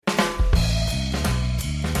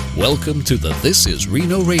Welcome to the This Is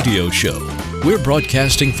Reno radio show. We're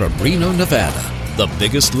broadcasting from Reno, Nevada, the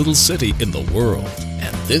biggest little city in the world.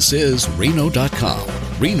 And this is Reno.com,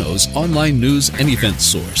 Reno's online news and event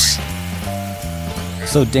source.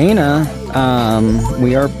 So Dana,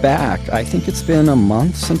 we are back. I think it's been a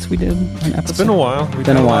month since we did an episode. It's been a while. We've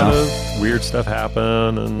had a lot of weird stuff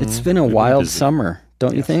happen. And it's been a wild summer,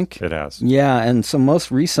 don't you think? It has. Yeah, and so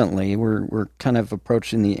most recently, we're kind of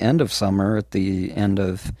approaching the end of summer at the end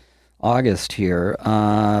of August here.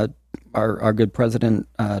 Our good President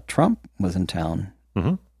Trump was in town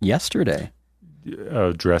yesterday.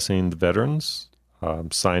 Addressing the veterans,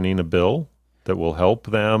 signing a bill that will help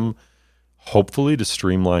them, hopefully, to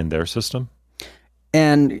streamline their system.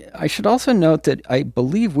 And I should also note that I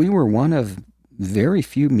believe we were one of very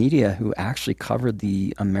few media who actually covered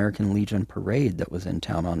the American Legion parade that was in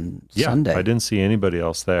town on Sunday. I didn't see anybody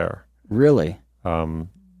else there. Really?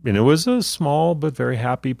 And it was a small but very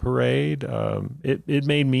happy parade. It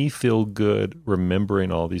made me feel good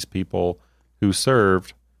remembering all these people who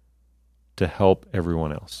served to help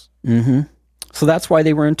everyone else. Mm-hmm. So that's why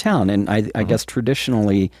they were in town. And I guess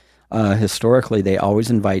traditionally, historically, they always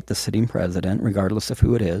invite the sitting president, regardless of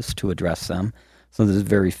who it is, to address them. So this is a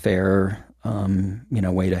very fair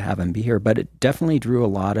way to have him be here. But it definitely drew a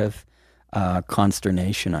lot of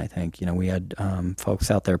consternation, I think. We had folks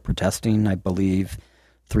out there protesting, I believe,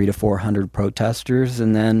 300 to 400 protesters.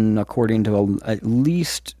 And then according to at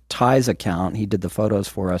least Ty's account, he did the photos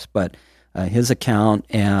for us, but his account,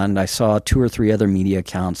 and I saw 2 or 3 other media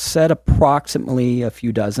accounts, said approximately a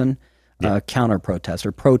few dozen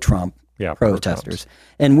counter-protester, pro-Trump protesters.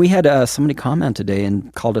 And we had somebody comment today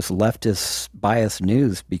and called us leftist biased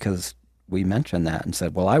news because we mentioned that and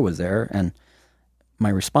said, well, I was there. And my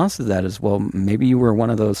response to that is, well, maybe you were one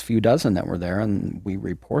of those few dozen that were there, and we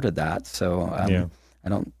reported that. So I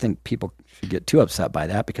don't think people should get too upset by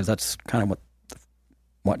that because that's kind of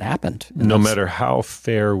what happened. No matter how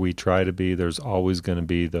fair we try to be, there's always going to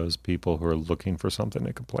be those people who are looking for something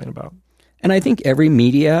to complain about. And I think every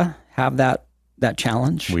media have that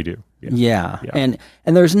challenge. We do. Yeah. And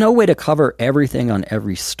there's no way to cover everything on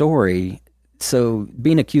every story. So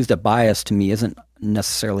being accused of bias to me isn't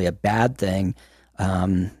necessarily a bad thing.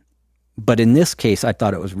 But in this case, I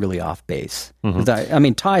thought it was really off base. I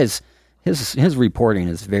mean, Ty's his reporting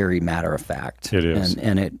is very matter of fact. It is.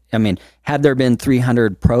 And had there been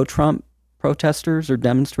 300 pro-Trump protesters or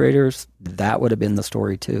demonstrators, that would have been the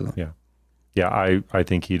story too. Yeah. Yeah, I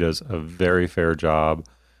think he does a very fair job.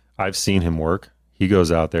 I've seen him work. He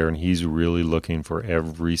goes out there and he's really looking for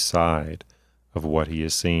every side of what he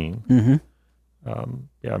is seeing. Mm-hmm.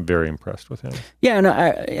 I'm very impressed with him. Yeah,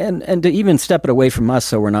 and to even step it away from us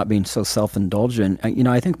so we're not being so self-indulgent,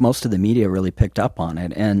 I think most of the media really picked up on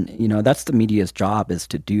it. And, that's the media's job is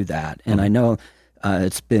to do that. And I know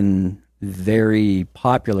it's been very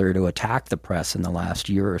popular to attack the press in the last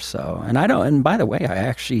year or so. And by the way,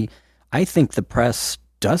 I think the press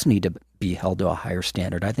does need to be held to a higher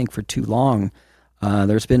standard. I think for too long,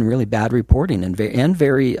 there's been really bad reporting and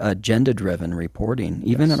very agenda-driven reporting,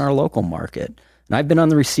 even in our local market. And I've been on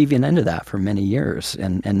the receiving end of that for many years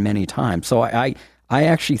and many times. So I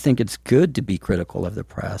actually think it's good to be critical of the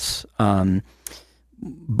press.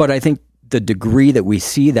 But I think the degree that we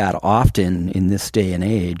see that often in this day and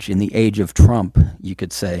age, in the age of Trump, you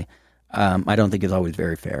could say, I don't think is always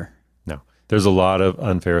very fair. No. There's a lot of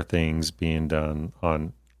unfair things being done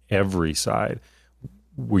on every side.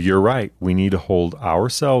 Well, you're right. We need to hold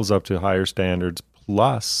ourselves up to higher standards,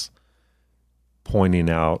 plus pointing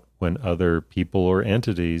out when other people or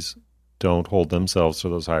entities don't hold themselves to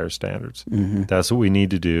those higher standards. Mm-hmm. That's what we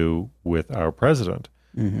need to do with our president.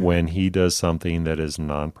 Mm-hmm. When he does something that is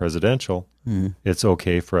non-presidential, it's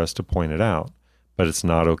okay for us to point it out, but it's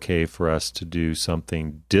not okay for us to do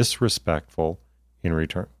something disrespectful in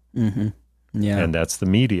return. Mm-hmm. Yeah. And that's the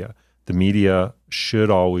media. The media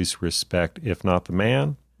should always respect, if not the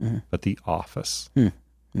man, but the office.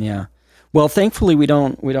 Yeah. Well, thankfully, we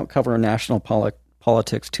don't cover national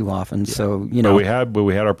politics too often. Yeah. So but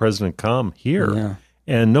we had our president come here,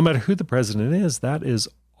 and no matter who the president is, that is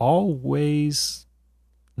always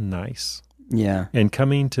nice. Yeah. And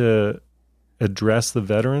coming to address the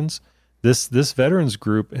veterans, this veterans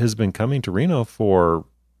group has been coming to Reno for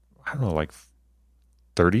like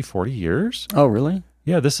 30, 40 years. Oh, really?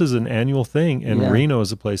 Yeah, this is an annual thing, and Reno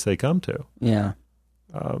is a place they come to. Yeah.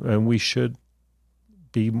 And we should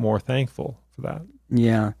be more thankful for that.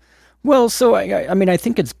 Yeah. Well, so I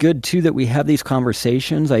think it's good too that we have these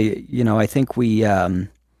conversations. I think we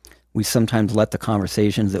sometimes let the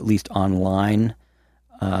conversations, at least online,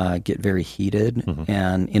 get very heated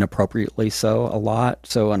and inappropriately so a lot.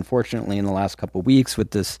 So unfortunately, in the last couple of weeks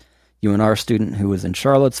with this UNR student who was in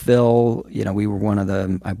Charlottesville, we were one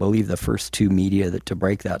of I believe the first two media to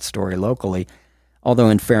break that story locally. Although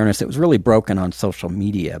in fairness, it was really broken on social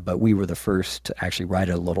media, but we were the first to actually write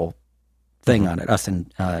a little thing on it, us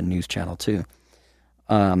and News Channel 2.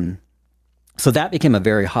 So that became a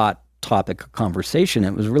very hot topic of conversation.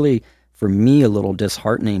 It was really, for me, a little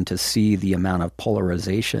disheartening to see the amount of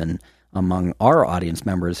polarization among our audience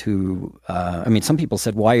members who, some people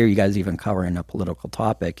said, why are you guys even covering a political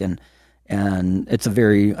topic? And it's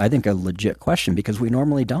I think a legit question because we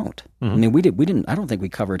normally don't. I mean, we didn't, I don't think we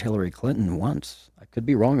covered Hillary Clinton once. I could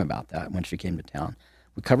be wrong about that when she came to town.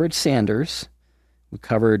 We covered Sanders. We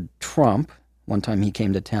covered Trump one time he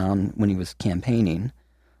came to town when he was campaigning.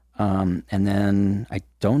 And then I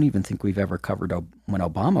don't even think we've ever covered when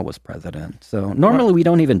Obama was president. So normally we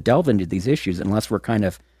don't even delve into these issues unless we're kind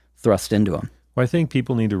of thrust into them. Well, I think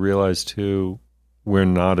people need to realize, too, we're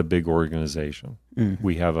not a big organization.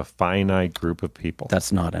 We have a finite group of people.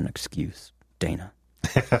 That's not an excuse, Dana.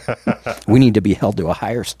 We need to be held to a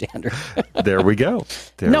higher standard. There we go.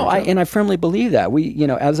 And I firmly believe that. We,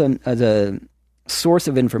 as a source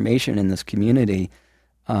of information in this community,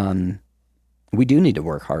 we do need to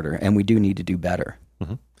work harder and we do need to do better,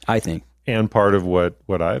 I think. And part of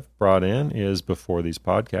what I've brought in is before these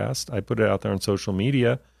podcasts, I put it out there on social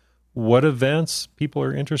media, what events people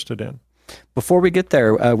are interested in. Before we get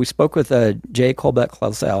there, we spoke with Jay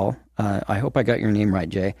Colbeck-Clausell. I hope I got your name right,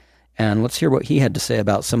 Jay. And let's hear what he had to say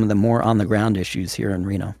about some of the more on-the-ground issues here in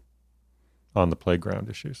Reno. On the playground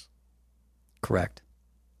issues. Correct.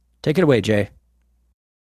 Take it away, Jay.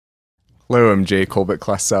 Hello, I'm Jay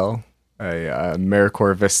Colbeck-Clausell, a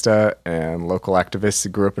AmeriCorps Vista and local activist who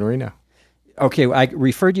grew up in Reno. Okay, I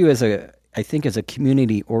referred you as a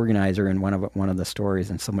community organizer in one of the stories,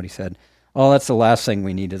 and somebody said, "Oh, that's the last thing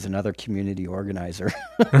we need is another community organizer."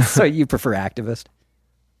 So you prefer activist?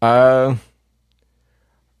 I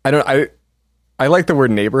like the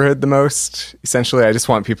word neighborhood the most. Essentially, I just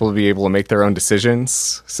want people to be able to make their own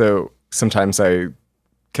decisions. So sometimes I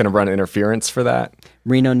kind of run interference for that.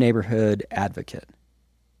 Reno neighborhood advocate.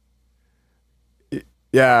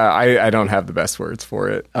 Yeah, I don't have the best words for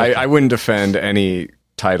it. Okay. I wouldn't defend any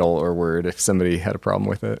title or word if somebody had a problem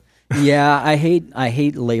with it. Yeah, I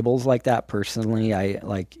hate labels like that personally. I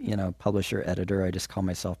like, publisher, editor. I just call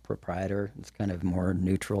myself proprietor. It's kind of more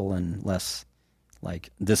neutral and less like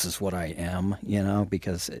this is what I am,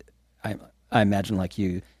 because I imagine like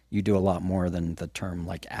you do a lot more than the term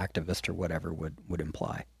like activist or whatever would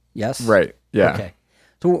imply. Yes? Right. Yeah. Okay.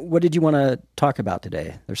 So what did you want to talk about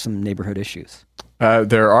today? There's some neighborhood issues.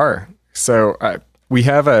 There are. So we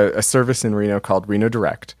have a service in Reno called Reno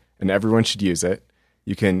Direct, and everyone should use it.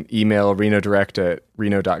 You can email Reno Direct at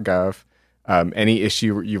reno.gov. Any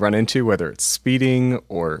issue you run into, whether it's speeding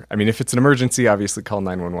or, if it's an emergency, obviously call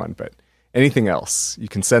 911, but anything else, you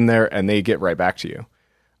can send there and they get right back to you.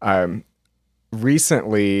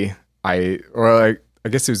 Recently, I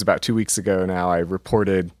guess it was about 2 weeks ago now, I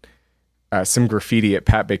reported some graffiti at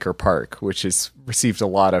Pat Baker Park, which has received a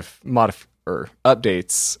lot of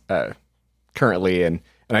updates currently, and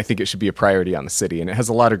I think it should be a priority on the city, and it has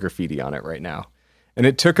a lot of graffiti on it right now. And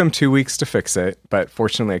it took them 2 weeks to fix it, but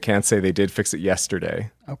fortunately I can say they did fix it yesterday.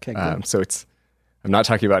 Okay, good. So I'm not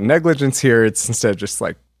talking about negligence here, it's instead just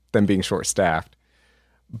like them being short-staffed.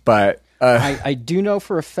 But I do know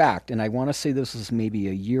for a fact, and I want to say this was maybe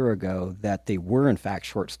a year ago, that they were in fact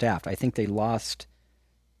short-staffed. I think they lost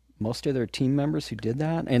most of their team members who did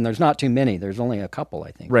that, and there's not too many. There's only a couple,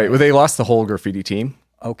 I think. Right. Well, they lost the whole graffiti team.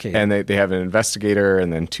 Okay. And they have an investigator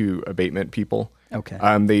and then 2 abatement people. Okay.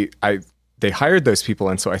 They hired those people,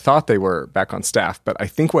 and so I thought they were back on staff. But I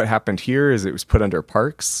think what happened here is it was put under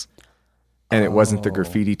parks, and it wasn't the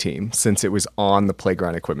graffiti team, since it was on the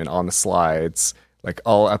playground equipment, on the slides, like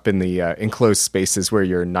all up in the enclosed spaces where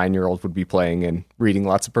your 9-year-old would be playing and reading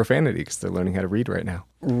lots of profanity because they're learning how to read right now.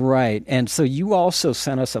 Right. And so you also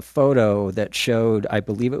sent us a photo that showed, I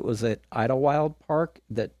believe it was at Idlewild Park,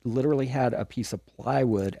 that literally had a piece of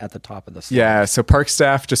plywood at the top of the slide. Yeah, so park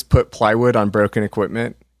staff just put plywood on broken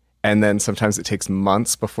equipment, and then sometimes it takes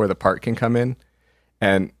months before the part can come in.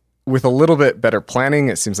 And with a little bit better planning,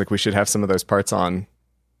 it seems like we should have some of those parts on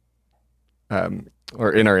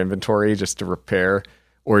or in our inventory just to repair,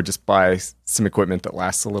 or just buy some equipment that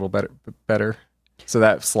lasts a little better. So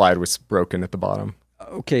that slide was broken at the bottom.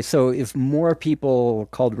 Okay, so if more people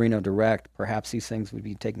called Reno Direct, perhaps these things would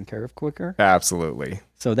be taken care of quicker? Absolutely.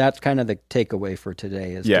 So that's kind of the takeaway for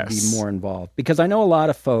today, is yes. to be more involved. Because I know a lot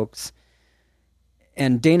of folks,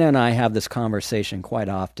 And Dana and I have this conversation quite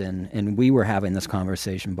often, and we were having this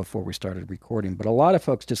conversation before we started recording, but a lot of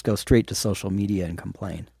folks just go straight to social media and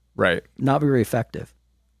complain. Right. Not very effective.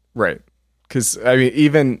 Right. Because, I mean,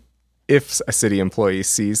 even if a city employee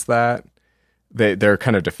sees that, their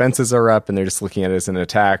kind of defenses are up and they're just looking at it as an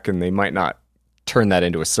attack, and they might not turn that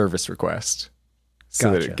into a service request so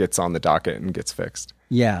that it gets on the docket and gets fixed.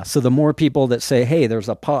 Yeah. So the more people that say, hey, there's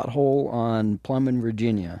a pothole on Plum in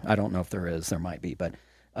Virginia, I don't know if there is, there might be, but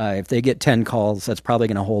if they get 10 calls, that's probably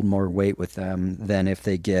going to hold more weight with them than if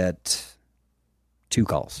they get 2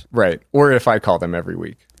 calls. Right. Or if I call them every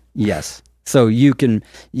week. Yes. So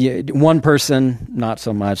one person, not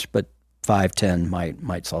so much, but 5, 10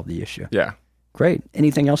 might solve the issue. Yeah. Great.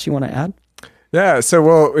 Anything else you want to add? Yeah. So,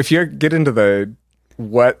 well, if you get into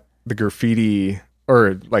what the graffiti,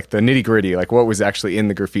 or like the nitty gritty, like what was actually in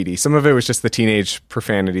the graffiti, some of it was just the teenage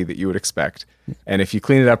profanity that you would expect. And if you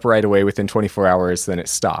clean it up right away within 24 hours, then it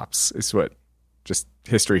stops, is what just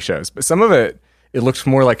history shows. But some of it looked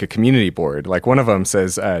more like a community board. Like one of them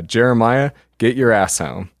says, Jeremiah, get your ass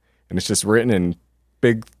home. And it's just written in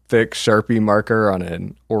big, thick Sharpie marker on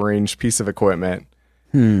an orange piece of equipment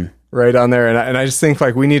right on there. And I just think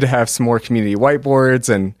like we need to have some more community whiteboards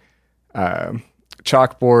and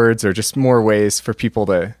chalkboards, or just more ways for people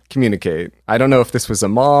to communicate. I don't know if this was a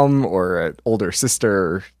mom or an older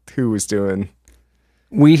sister who was doing.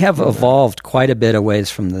 We have evolved quite a bit of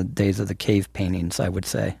ways from the days of the cave paintings, I would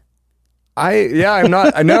say. I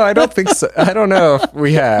don't think so. I don't know if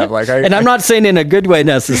we have. And I'm not saying in a good way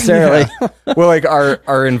necessarily. Yeah. Well, like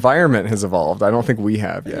our environment has evolved. I don't think we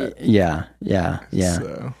have yet. Yeah.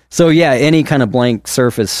 So yeah, any kind of blank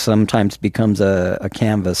surface sometimes becomes a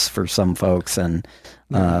canvas for some folks, and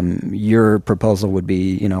your proposal would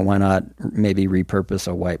be, why not maybe repurpose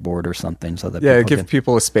a whiteboard or something so that give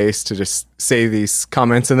people a space to just say these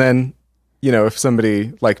comments, and then if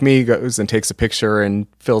somebody like me goes and takes a picture and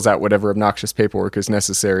fills out whatever obnoxious paperwork is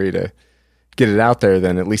necessary to get it out there,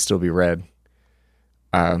 then at least it'll be read.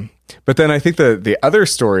 But then I think the other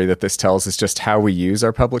story that this tells is just how we use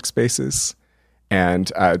our public spaces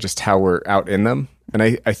and just how we're out in them. And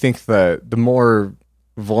I think the more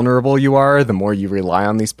vulnerable you are, the more you rely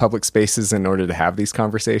on these public spaces in order to have these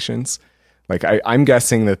conversations. Like I'm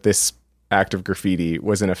guessing that this act of graffiti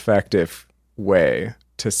was an effective way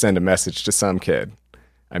to send a message to some kid.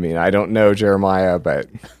 I mean, I don't know Jeremiah, but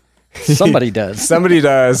somebody does. Somebody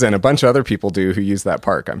does, and a bunch of other people do who use that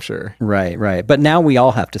park, I'm sure. Right. But now we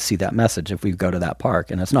all have to see that message if we go to that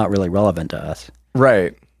park, and it's not really relevant to us.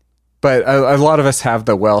 Right. But a lot of us have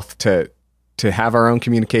the wealth to have our own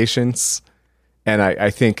communications, and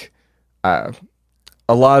I think a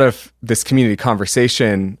lot of this community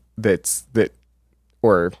conversation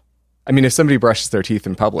if somebody brushes their teeth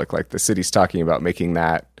in public, like the city's talking about making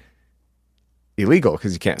that illegal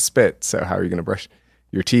because you can't spit. So how are you going to brush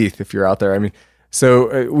your teeth if you're out there? I mean,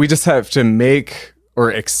 so we just have to make or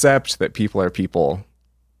accept that people are people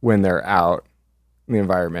when they're out in the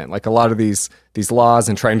environment. Like a lot of these laws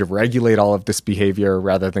and trying to regulate all of this behavior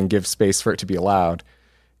rather than give space for it to be allowed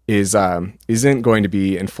isn't going to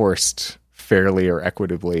be enforced fairly or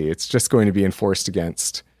equitably. It's just going to be enforced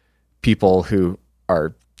against people who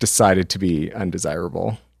are decided to be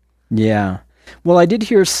undesirable. Yeah. Well, I did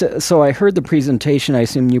hear, so I heard the presentation. I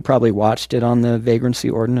assume you probably watched it on the vagrancy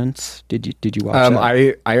ordinance. Did you watch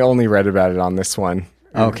it? I only read about it on this one.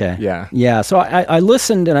 Okay. Yeah. So I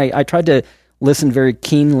listened, and I tried to listen very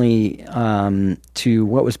keenly to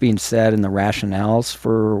what was being said and the rationales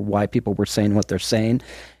for why people were saying what they're saying.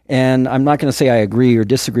 And I'm not going to say I agree or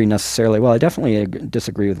disagree necessarily. Well, I definitely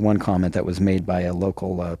disagree with one comment that was made by a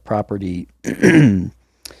local property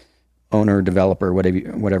owner, developer,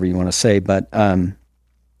 whatever you want to say. But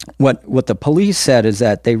what the police said is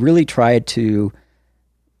that they really tried to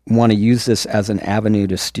want to use this as an avenue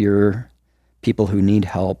to steer people who need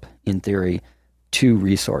help, in theory, to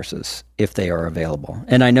resources if they are available.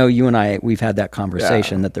 And I know you and we've had that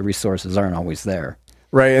conversation that the resources aren't always there.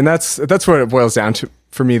 Right, and that's what it boils down to.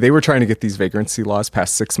 For me, they were trying to get these vagrancy laws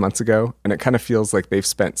passed 6 months ago, and it kind of feels like they've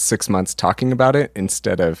spent 6 months talking about it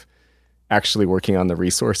instead of actually working on the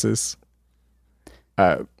resources.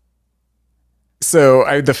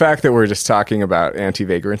 So the fact that we're just talking about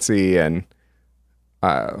anti-vagrancy and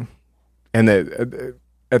that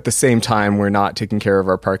at the same time we're not taking care of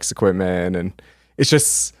our parks equipment, and it's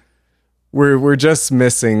just we're just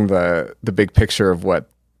missing the big picture of what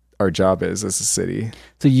our job is as a city.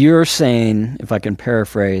 So you're saying, if I can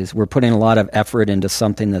paraphrase, we're putting a lot of effort into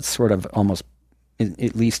something that's sort of almost,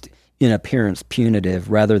 at least in appearance,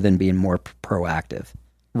 punitive rather than being more proactive.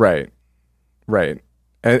 Right.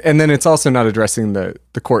 And then it's also not addressing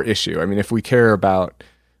the core issue. I mean, if we care about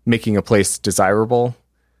making a place desirable,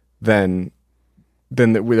 then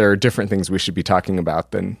there are different things we should be talking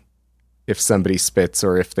about than if somebody spits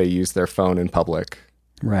or if they use their phone in public.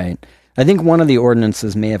 Right. I think one of the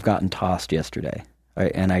ordinances may have gotten tossed yesterday,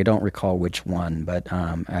 and I don't recall which one, but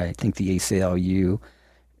I think the ACLU,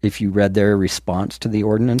 if you read their response to the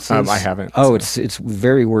ordinances. I haven't. Oh, so. It's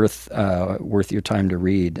very worth your time to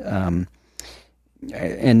read.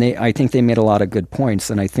 And I think they made a lot of good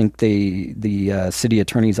points, and I think the city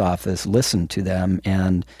attorney's office listened to them,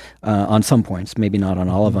 and on some points, maybe not on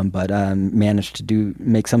all of them, but managed to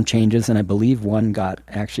make some changes. And I believe one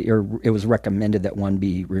it was recommended that one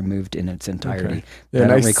be removed in its entirety. Okay. Yeah, I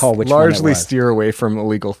don't recall which one largely it was. steer away from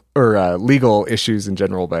illegal or legal issues in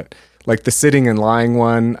general, but like the sitting and lying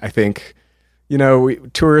one, I think,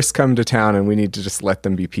 tourists come to town and we need to just let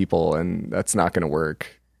them be people, and that's not going to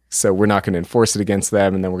work. So we're not going to enforce it against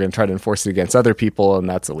them, and then we're going to try to enforce it against other people, and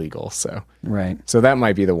that's illegal. So right. So that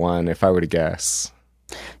might be the one, if I were to guess.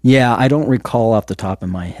 Yeah, I don't recall off the top of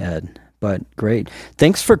my head, but great.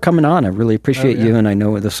 Thanks for coming on. I really appreciate you, and I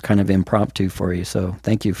know this is kind of impromptu for you, so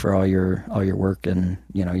thank you for all your work, and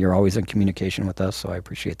you're always in communication with us, so I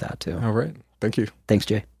appreciate that too. All right. Thank you. Thanks,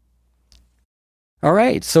 Jay. All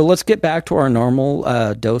right, so let's get back to our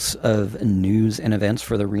normal dose of news and events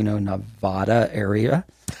for the Reno, Nevada area.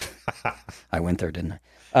 I went there, didn't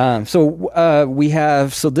I?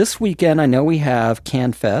 So this weekend, I know we have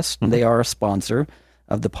CanFest. Mm-hmm. They are a sponsor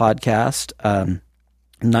of the podcast,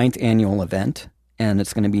 9th annual event, and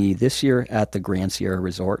it's going to be this year at the Grand Sierra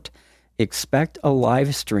Resort. Expect a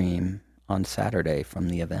live stream on Saturday from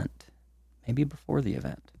the event, maybe before the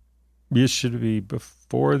event. It should be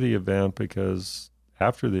before the event, because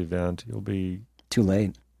after the event, you'll be... Too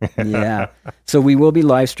late. Yeah. So we will be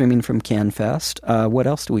live streaming from CanFest. What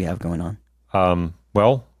else do we have going on?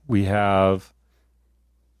 Well, we have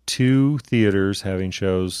 2 theaters having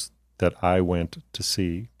shows that I went to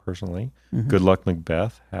see personally. Mm-hmm. Good Luck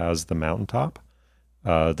Macbeth has The Mountaintop.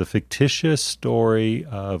 The fictitious story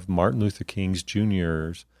of Martin Luther King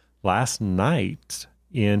Jr.'s last night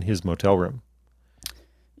in his motel room.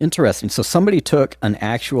 Interesting. So somebody took an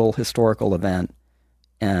actual historical event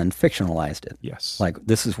and fictionalized it. Yes. Like,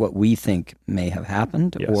 this is what we think may have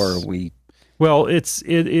happened, yes. or we... Well, it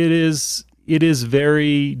is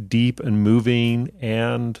very deep and moving,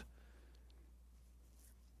 and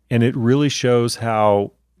it really shows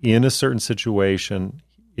how, in a certain situation,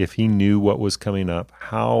 if he knew what was coming up,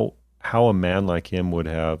 how a man like him would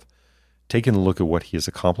have taken a look at what he has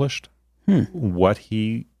accomplished, what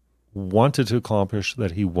he wanted to accomplish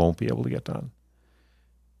that he won't be able to get done.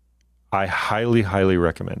 I highly, highly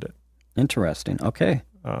recommend it. Interesting. Okay.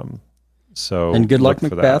 And Good Luck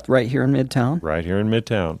Macbeth right here in Midtown? Right here in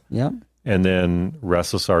Midtown. Yep. And then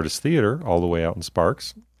Restless Artist Theater all the way out in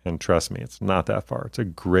Sparks. And trust me, it's not that far. It's a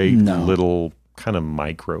great little kind of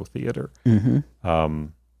micro theater. Mm-hmm.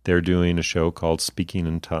 They're doing a show called Speaking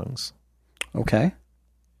in Tongues. Okay.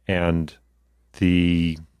 And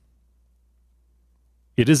it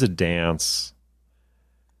is a dance.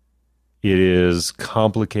 It is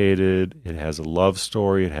complicated. It has a love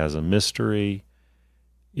story. It has a mystery.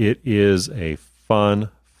 It is a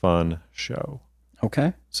fun show.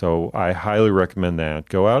 Okay. So I highly recommend that.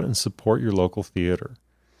 Go out and support your local theater.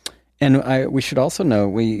 And we should also know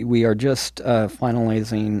we are just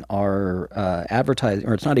finalizing our advertising,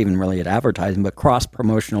 or it's not even really an advertising, but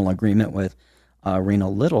cross-promotional agreement with Reno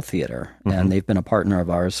Little Theater. Mm-hmm. And they've been a partner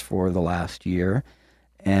of ours for the last year.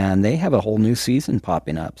 And they have a whole new season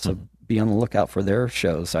popping up. So be on the lookout for their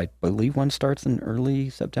shows. I believe one starts in early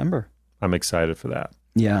September. I'm excited for that.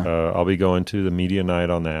 Yeah. I'll be going to the media night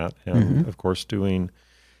on that, and of course doing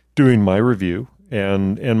my review.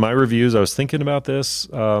 And my reviews, I was thinking about this.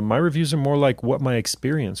 My reviews are more like what my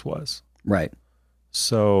experience was. Right.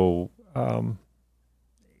 So, and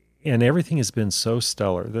everything has been so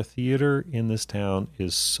stellar. The theater in this town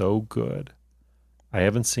is so good. I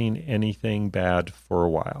haven't seen anything bad for a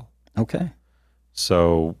while. Okay.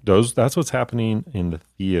 So that's what's happening in the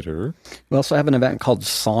theater. We also have an event called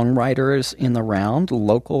Songwriters in the Round,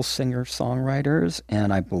 local singer-songwriters,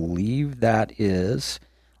 and I believe that is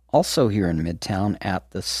also here in Midtown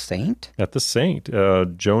at the Saint. At the Saint.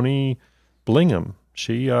 Joni Blingham.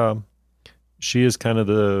 She is kind of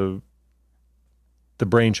the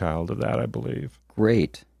brainchild of that, I believe.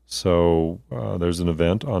 Great. So there's an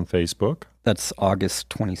event on Facebook. That's August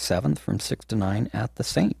 27th from 6 to 9 at the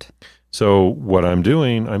Saint. So what I'm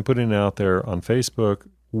doing, I'm putting it out there on Facebook.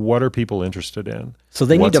 What are people interested in? So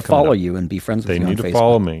they need to follow you and be friends with you on Facebook. They need to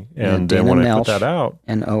follow me. And then when I put that out...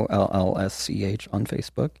 NOLLSCH on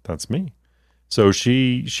Facebook. That's me. So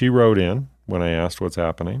she wrote in when I asked what's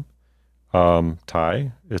happening.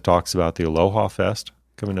 Ty, it talks about the Aloha Fest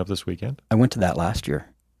coming up this weekend. I went to that last year.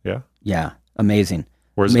 Yeah? Yeah, amazing.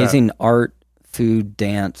 Where's amazing that? Art, food,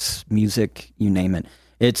 dance, music, you name it.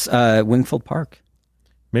 It's Wingfield Park.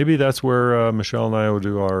 Maybe that's where Michelle and I will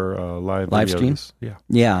do our live stream? videos. Yeah.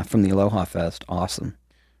 Yeah, from the Aloha Fest. Awesome.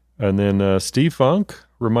 And then Steve Funk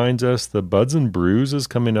reminds us the Buds and Brews is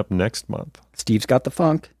coming up next month. Steve's got the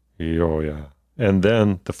funk. Oh, yeah. And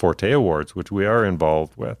then the Forte Awards, which we are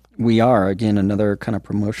involved with. We are, again, another kind of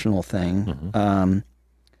promotional thing. Mm-hmm.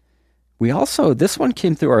 We also, this one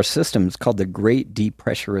came through our system. It's called the Great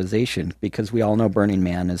Depressurization, because we all know Burning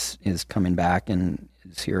Man is coming back and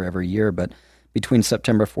is here every year. But between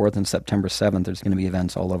September 4th and September 7th, there's going to be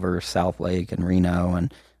events all over South Lake and Reno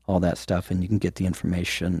and all that stuff. And you can get the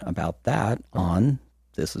information about that on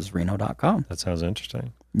thisisreno.com. That sounds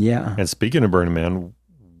interesting. Yeah. And speaking of Burning Man,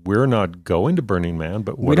 we're not going to Burning Man,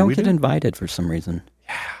 but we don't get invited for some reason.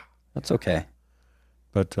 Yeah. That's okay.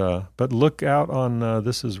 But look out on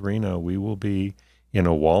This Is Reno. We will be in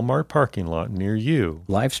a Walmart parking lot near you.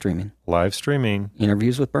 Live streaming.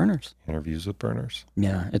 Interviews with burners.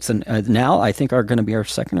 Yeah. It's now I think are going to be our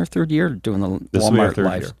second or third year doing the this Walmart will be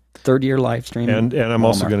our live. Third year live stream. And I'm Walmart.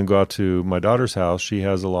 also going to go out to my daughter's house. She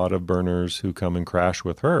has a lot of burners who come and crash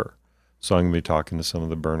with her. So I'm going to be talking to some of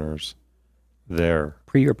the burners there.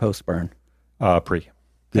 Pre or post burn? Pre.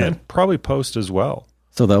 Good. And probably post as well.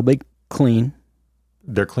 So they'll be clean.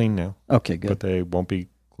 They're clean now. Okay, good. But they won't be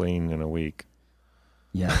clean in a week.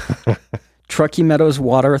 Yeah. Truckee Meadows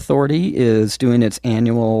Water Authority is doing its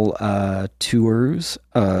annual tours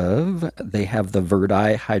they have the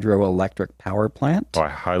Verdi Hydroelectric Power Plant. Oh, I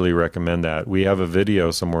highly recommend that. We have a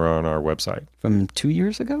video somewhere on our website. From 2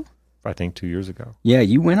 years ago? I think 2 years ago. Yeah,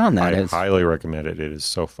 you went on that. I highly recommend it. It is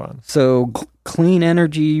so fun. So clean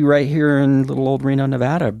energy right here in little old Reno,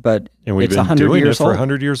 Nevada, but and we've it's been 100 doing years it for old.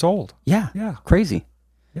 100 years old. Yeah, crazy.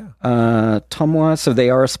 Yeah. Tumwa, so they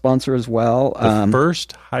are a sponsor as well. The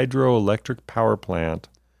first hydroelectric power plant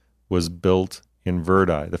was built in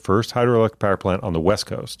Verdi. The first hydroelectric power plant on the West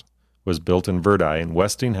Coast was built in Verdi, and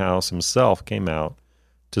Westinghouse himself came out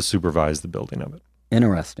to supervise the building of it.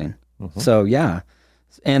 Interesting. Mm-hmm. So, yeah.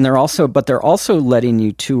 And they're also letting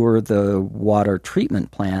you tour the water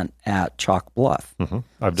treatment plant at Chalk Bluff. Mm-hmm.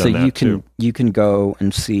 I've done that too. You can go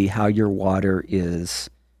and see how your water is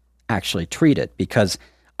actually treated, because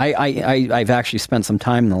I've actually spent some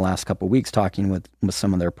time in the last couple of weeks talking with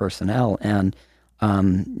some of their personnel, and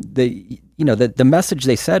the message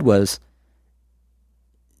they said was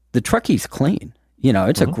the Truckee's clean.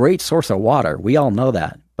 It's a great source of water. We all know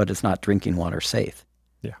that, but it's not drinking water safe.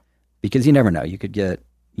 Yeah, because you never know. You could get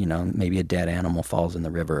maybe a dead animal falls in the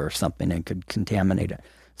river or something and could contaminate it.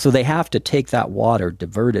 So they have to take that water,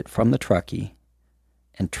 divert it from the Truckee,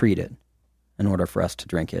 and treat it in order for us to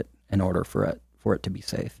drink it, in order for it to be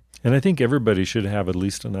safe. And I think everybody should have at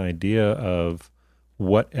least an idea of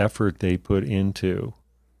what effort they put into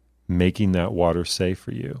making that water safe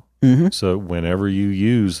for you. Mm-hmm. So whenever you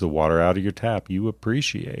use the water out of your tap, you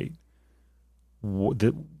appreciate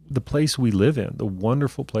the place we live in, the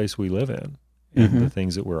wonderful place we live in, and the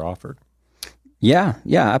things that we're offered. Yeah,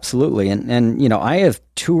 absolutely. And I have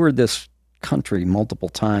toured this country multiple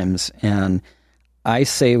times, and I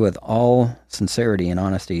say with all sincerity and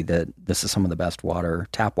honesty that this is some of the best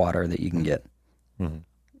tap water that you can get. Mm-hmm.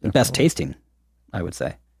 The best tasting, I would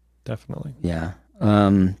say. Definitely. Yeah.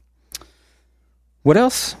 What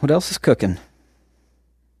else? What else is cooking?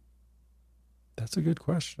 That's a good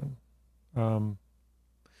question.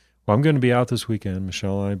 Well, I'm going to be out this weekend.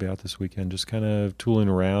 Michelle and I will be out this weekend, just kind of tooling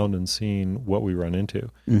around and seeing what we run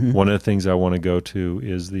into. Mm-hmm. One of the things I want to go to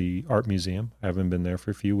is the art museum. I haven't been there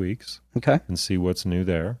for a few weeks. Okay. And see what's new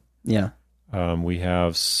there. Yeah. We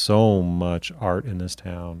have so much art in this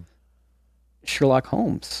town. Sherlock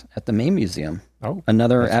Holmes at the May Museum. Oh,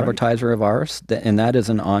 another advertiser of ours, and that is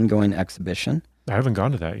an ongoing exhibition. I haven't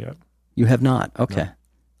gone to that yet. You have not? Okay.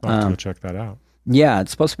 No. I'll have to go check that out. Yeah, it's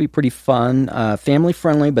supposed to be pretty fun, family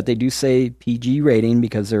friendly, but they do say PG rating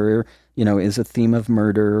because there, is a theme of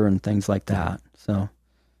murder and things like that. So,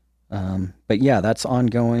 but yeah, that's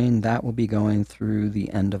ongoing. That will be going through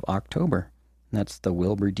the end of October. And that's the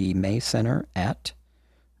Wilbur D. May Center at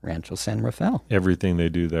Rancho San Rafael. Everything they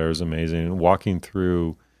do there is amazing. Walking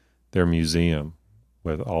through their museum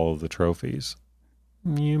with all of the trophies,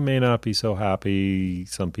 you may not be so happy,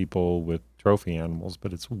 some people with trophy animals,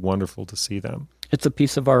 but it's wonderful to see them. It's a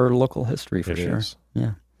piece of our local history for sure. Is.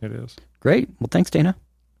 Yeah. It is. Great. Well, thanks, Dana.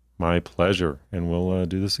 My pleasure. And we'll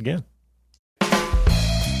do this again.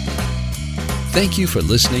 Thank you for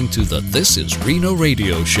listening to the This Is Reno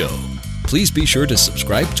radio show. Please be sure to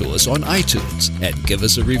subscribe to us on iTunes and give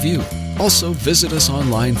us a review. Also, visit us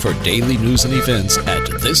online for daily news and events at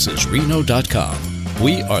thisisreno.com.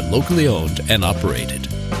 We are locally owned and operated.